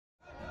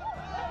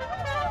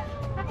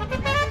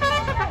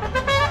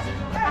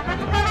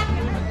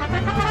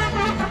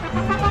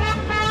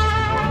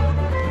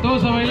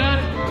Vamos a bailar.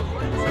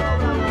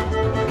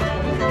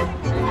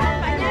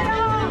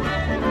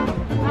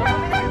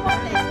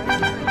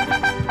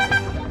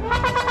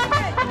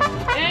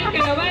 El que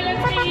no baila es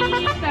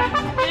frita,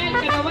 el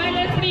que no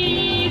baila es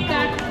frita,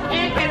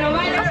 el que no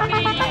baila es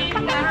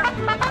frita,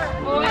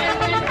 o es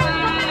del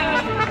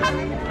pan.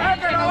 El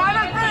que no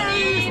baila es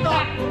frita,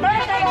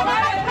 el que no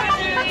baila es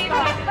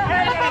frita,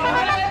 el que no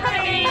baila es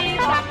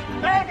frita,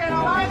 el que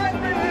no baila es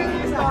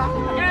frita,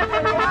 el que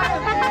no baila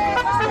es frita.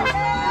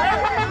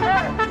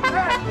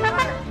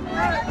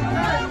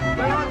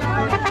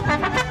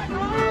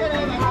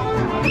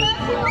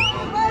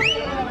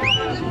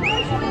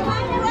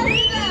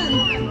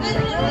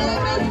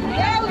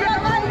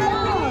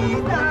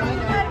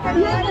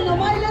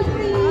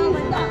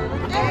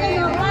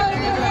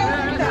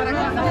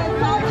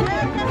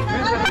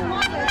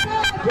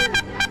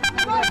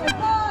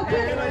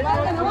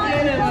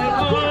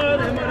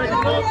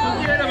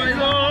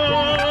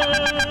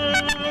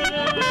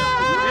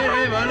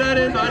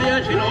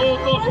 Mariachi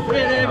loco,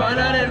 quiere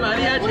bailar el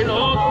mariachi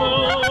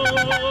loco.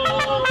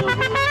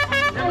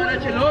 El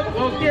mariachi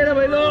loco quiere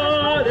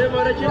bailar, el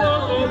mariachi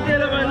loco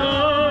quiere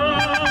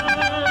bailar.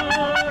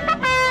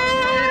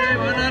 Quiere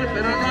bailar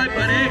pero no hay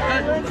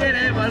pareja,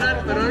 quiere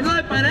bailar pero no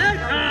hay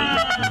pareja.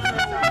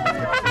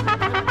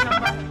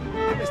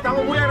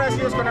 Estamos muy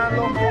agradecidos con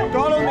AMLO.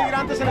 Todos los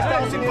migrantes en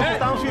Estados Unidos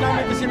estamos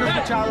finalmente siendo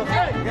escuchados.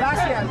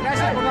 Gracias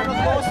por darnos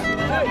voz,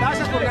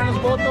 gracias por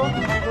darnos voto,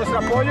 nuestro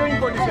apoyo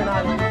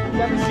incondicional.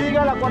 Y así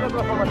siga la cuarta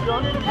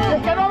transformación. ¡Y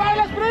el que no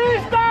baila es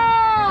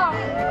priista!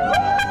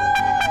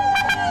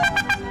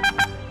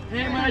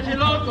 El mariachi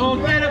loco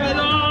quiere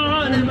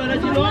bailar, el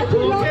mariachi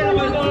loco quiere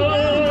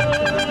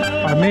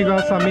bailar.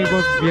 Amigas,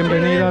 amigos,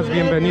 bienvenidas,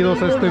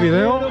 bienvenidos a este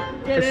video.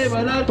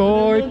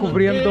 Estoy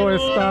cubriendo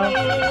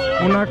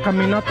una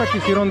caminata que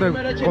hicieron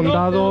del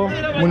condado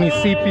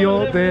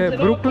municipio de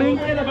Brooklyn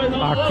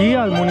aquí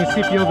al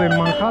municipio de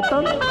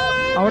Manhattan.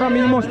 Ahora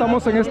mismo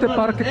estamos en este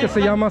parque que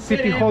se llama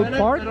City Hall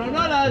Park.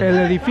 El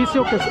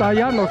edificio que está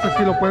allá, no sé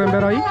si lo pueden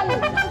ver ahí,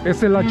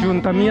 es el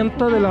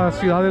ayuntamiento de la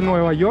ciudad de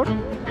Nueva York.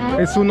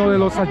 Es uno de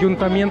los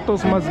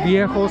ayuntamientos más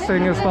viejos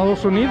en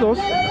Estados Unidos.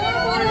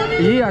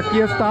 Y aquí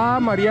está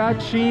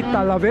Mariachi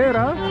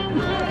Talavera,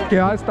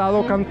 que ha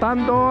estado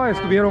cantando,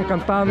 estuvieron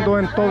cantando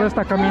en toda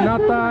esta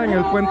caminata en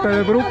el Puente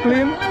de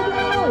Brooklyn.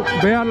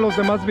 Vean los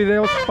demás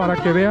videos para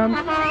que vean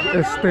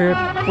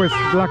pues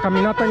la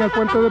caminata en el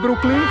Puente de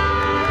Brooklyn.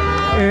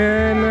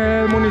 En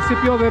el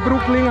municipio de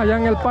Brooklyn, allá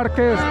en el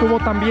parque, estuvo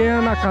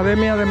también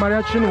Academia de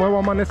Mariachi Nuevo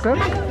Amanecer,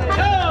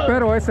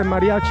 pero ese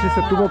mariachi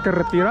se tuvo que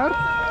retirar.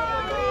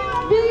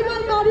 ¡Viva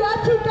el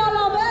mariachi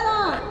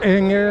Talavera!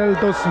 En el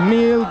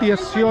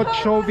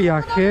 2018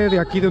 viajé de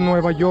aquí de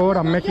Nueva York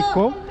a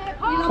México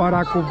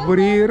para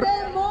cubrir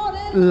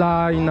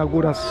la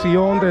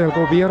inauguración del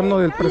gobierno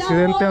del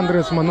presidente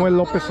Andrés Manuel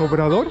López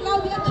Obrador,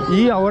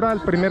 y ahora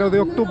el 1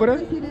 de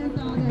octubre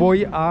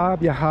voy a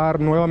viajar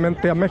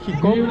nuevamente a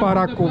México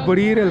para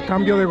cubrir el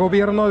cambio de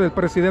gobierno del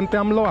presidente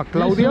AMLO a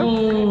Claudia.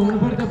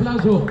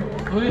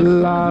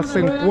 Las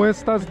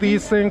encuestas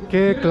dicen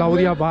que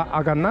Claudia va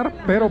a ganar,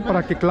 pero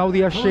para que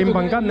Claudia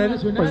Sheinbaum gane,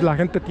 pues la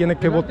gente tiene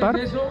que votar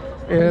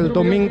el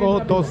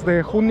domingo 2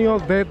 de junio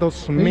de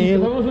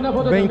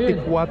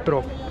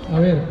 2024.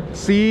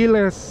 Si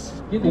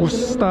les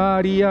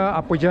gustaría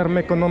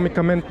apoyarme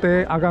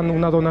económicamente, hagan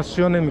una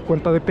donación en mi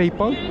cuenta de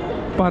PayPal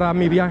para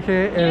mi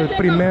viaje el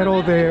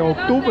 1 de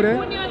octubre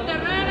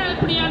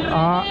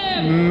a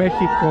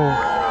México.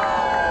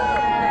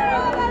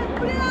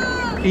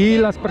 Y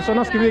las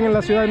personas que viven en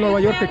la ciudad de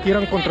Nueva York que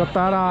quieran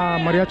contratar a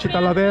Mariachi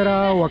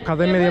Talavera o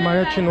Academia de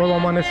Mariachi Nuevo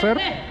Amanecer,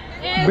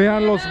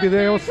 vean los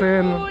videos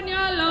en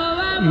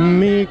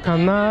mi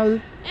canal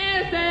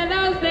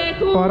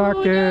para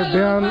que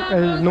vean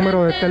el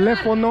número de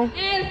teléfono.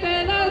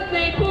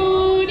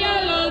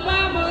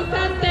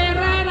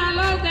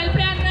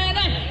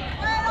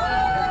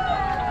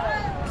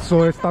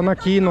 Están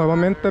aquí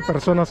nuevamente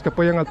personas que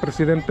apoyan al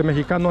presidente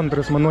mexicano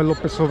Andrés Manuel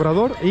López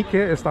Obrador y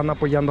que están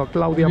apoyando a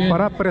Claudia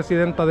para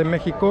presidenta de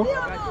México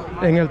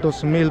en el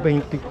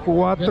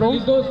 2024.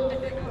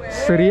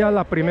 Sería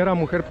la primera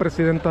mujer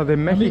presidenta de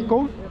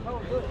México.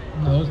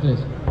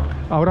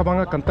 Ahora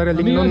van a cantar el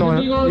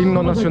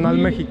himno nacional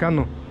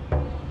mexicano.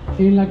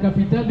 En la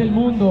capital del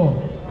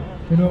mundo,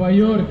 en Nueva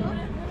York,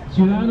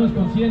 ciudadanos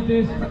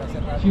conscientes,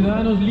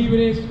 ciudadanos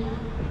libres,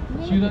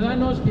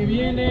 ciudadanos que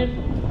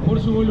vienen por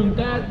su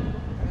voluntad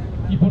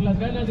y por las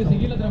ganas de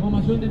seguir la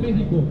transformación de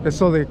México.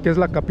 Eso de que es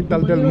la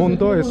capital del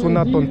mundo es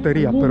una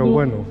tontería, pero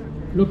bueno.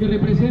 Lo que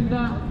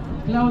representa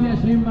Claudia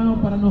Sheinbaum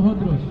para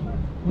nosotros.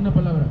 Una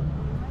palabra.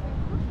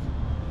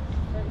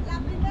 La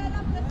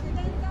primera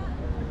presidenta.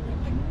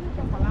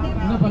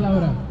 Una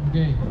palabra. Ok.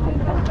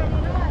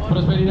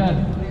 Prosperidad.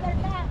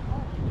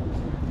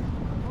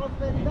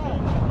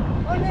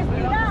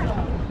 Honestidad.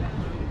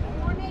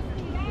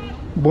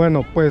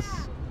 Bueno,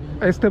 pues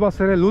este va a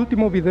ser el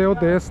último video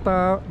de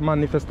esta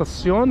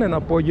manifestación en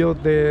apoyo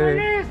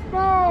de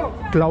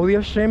Claudia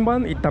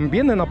Sheinbaum y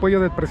también en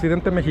apoyo del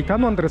presidente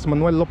mexicano Andrés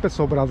Manuel López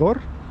Obrador.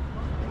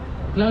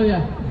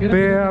 Claudia,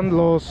 vean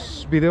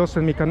los videos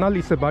en mi canal,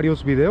 hice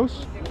varios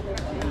videos.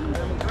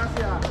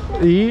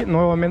 Y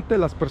nuevamente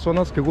las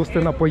personas que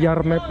gusten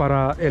apoyarme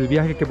para el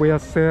viaje que voy a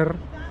hacer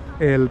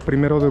el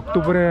 1 de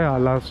octubre a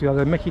la Ciudad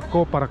de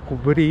México para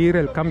cubrir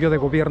el cambio de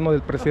gobierno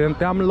del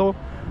presidente AMLO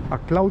a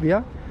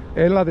Claudia.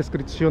 En la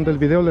descripción del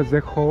video les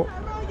dejo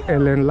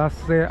el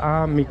enlace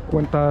a mi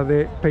cuenta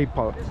de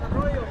PayPal.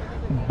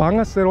 Van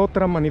a hacer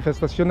otra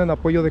manifestación en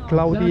apoyo de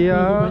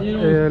Claudia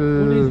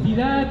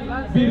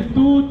honestidad,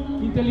 virtud,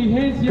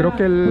 inteligencia, creo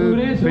que el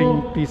progreso,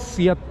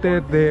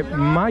 27 de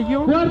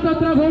mayo ¡cuarta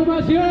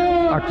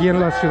transformación! aquí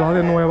en la ciudad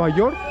de Nueva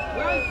York.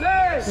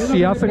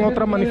 Si hacen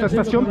otra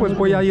manifestación, pues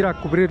voy a ir a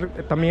cubrir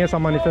también esa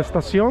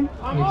manifestación.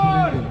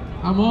 Excelente.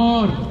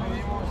 Amor.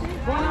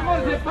 Con amor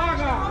se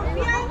paga.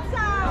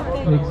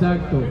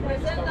 Exacto.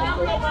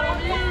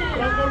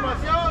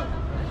 Transformación.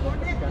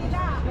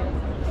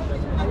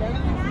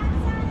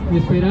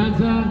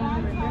 Esperanza.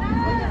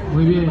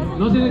 Muy bien.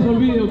 No se les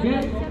olvide, ¿ok?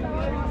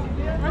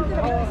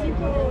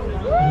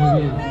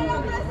 Muy bien.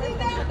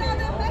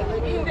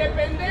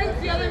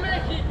 Independencia de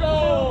México.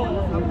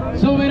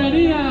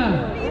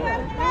 Soberanía.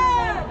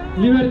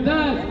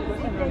 Libertad.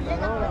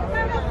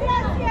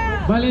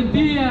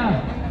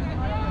 Valentía.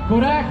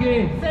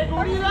 Coraje.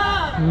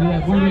 Seguridad.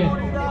 Seguridad. Muy bien.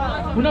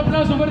 Un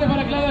aplauso fuerte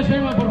para Claudia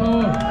Sheinbaum, por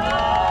favor.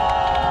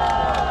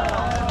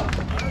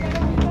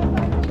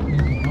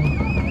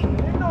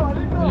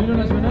 El himno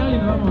nacional y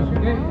nos vamos,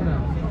 ¿ok?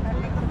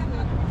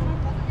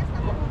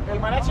 El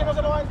mariachi no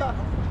se lo va a aventar.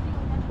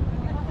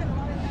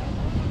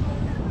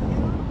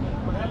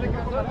 Ponerle que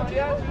con el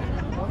mariachi.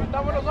 Lo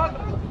aventamos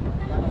nosotros.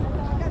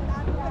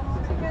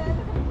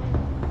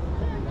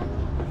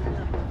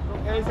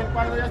 ¿Qué dicen?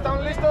 Cuando ya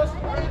están listos.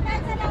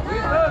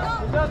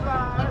 ¿Listos?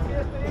 Para ver si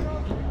este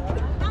himno.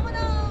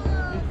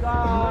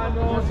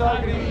 Mexicanos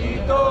al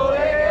grito de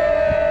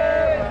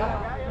guerra,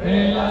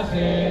 el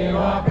acero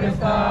a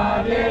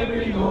prestar y el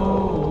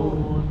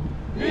rigor,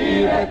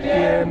 Y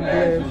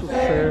retiemble en sus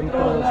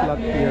centros la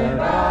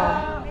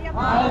tierra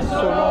al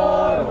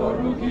sonoro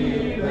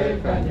rugir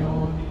del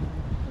cañón.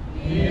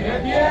 Y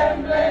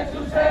retiemble en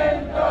sus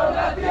centros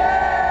la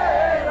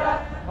tierra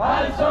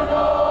al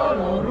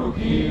sonoro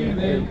rugir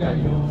del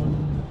cañón.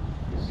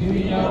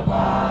 Señor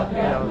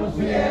patria, los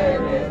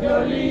fieles de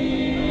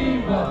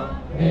oliva,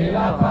 de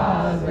la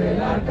paz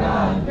del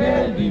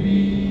arcángel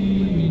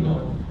divino,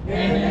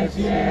 en el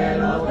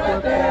cielo tu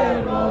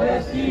eterno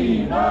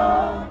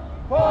destino,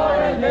 por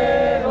el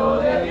dedo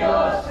de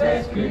Dios se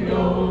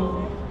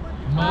escribió.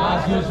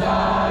 Mas si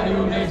osare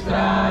un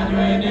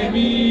extraño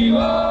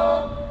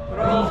enemigo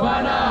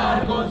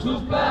profanar con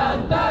sus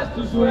plantas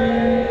tu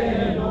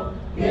suelo,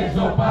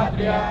 pienso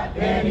patria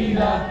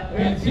querida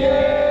el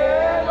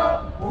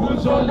cielo, un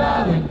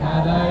soldado en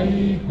cada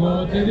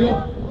hijo te dio,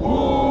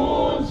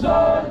 un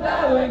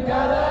soldado en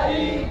cada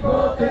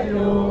hijo te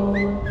dio.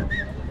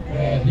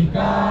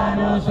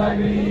 Mexicanos al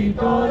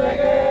grito de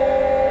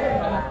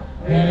guerra,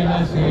 el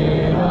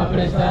acero a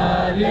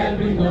prestar y el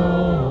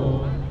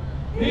bridón,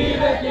 y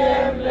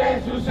retiemble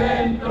en sus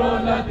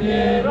centros la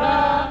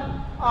tierra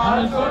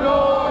al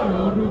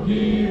sonoro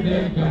rugir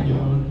del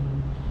cañón.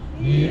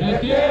 Y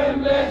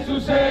retiemble en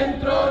sus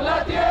centros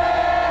la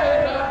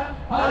tierra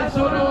al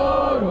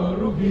sonoro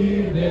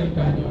rugir del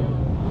cañón.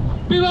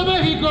 ¡Viva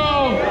México!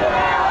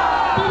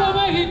 ¡Viva! ¡Viva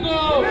México!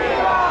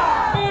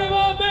 ¡Viva!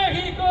 ¡Viva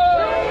México!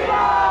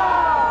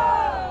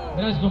 ¡Viva!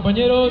 Gracias,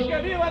 compañeros.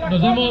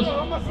 Nos vemos.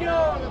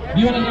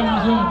 ¡Viva la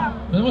transformación!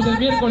 Nos vemos el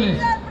miércoles.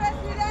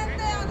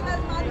 Presidente Andrés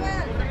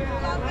Manuel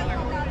López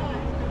Obrador.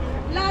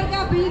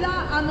 Larga vida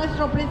a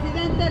nuestro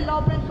presidente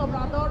López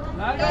Obrador,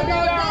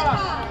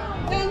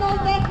 que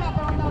nos deja,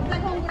 pero nos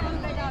deja un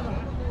gran legado.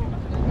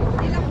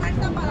 Y la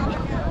fuerza para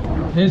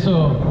mañana. Eso,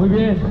 muy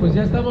bien. Pues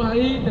ya estamos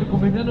ahí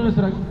terminando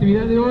nuestra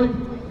actividad de hoy.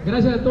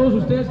 Gracias a todos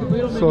ustedes que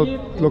pudieron venir.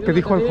 Lo que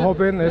dijo el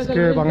joven es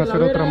que van a hacer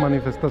otra Otra vez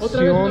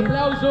manifestación. un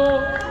aplauso.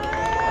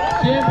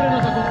 Siempre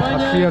nos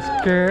acompaña. Así es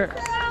que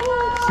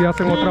si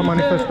hacen otra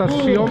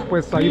manifestación,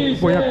 pues ahí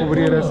voy a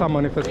cubrir esa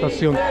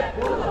manifestación.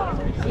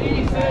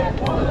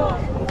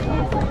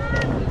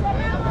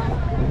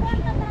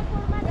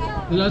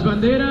 Las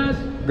banderas.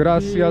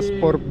 Gracias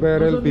por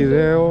ver el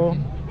video.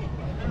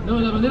 No,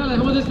 la bandera la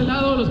dejamos de este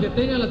lado, los que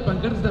tengan las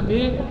pancartas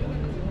también.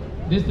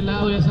 De este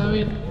lado, ya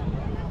saben.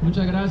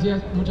 Muchas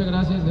gracias,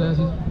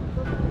 gracias.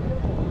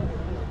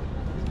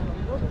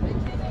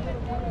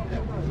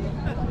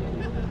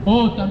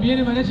 Oh, también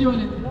el mariachi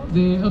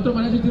de otro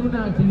mariachi tiene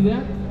una actividad,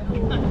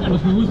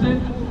 los que gusten,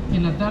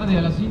 en la tarde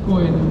a las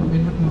 5 en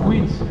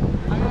Queens.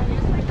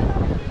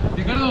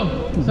 Ricardo,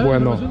 ¿sabes Bueno, la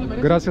información del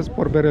mariachi? gracias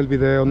por ver el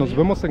video. Nos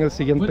vemos en el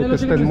siguiente.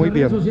 Buenas Que noches estén muy en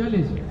nuestras bien.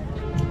 redes sociales.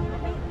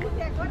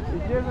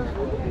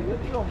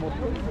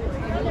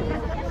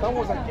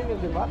 Estamos aquí en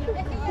el debate.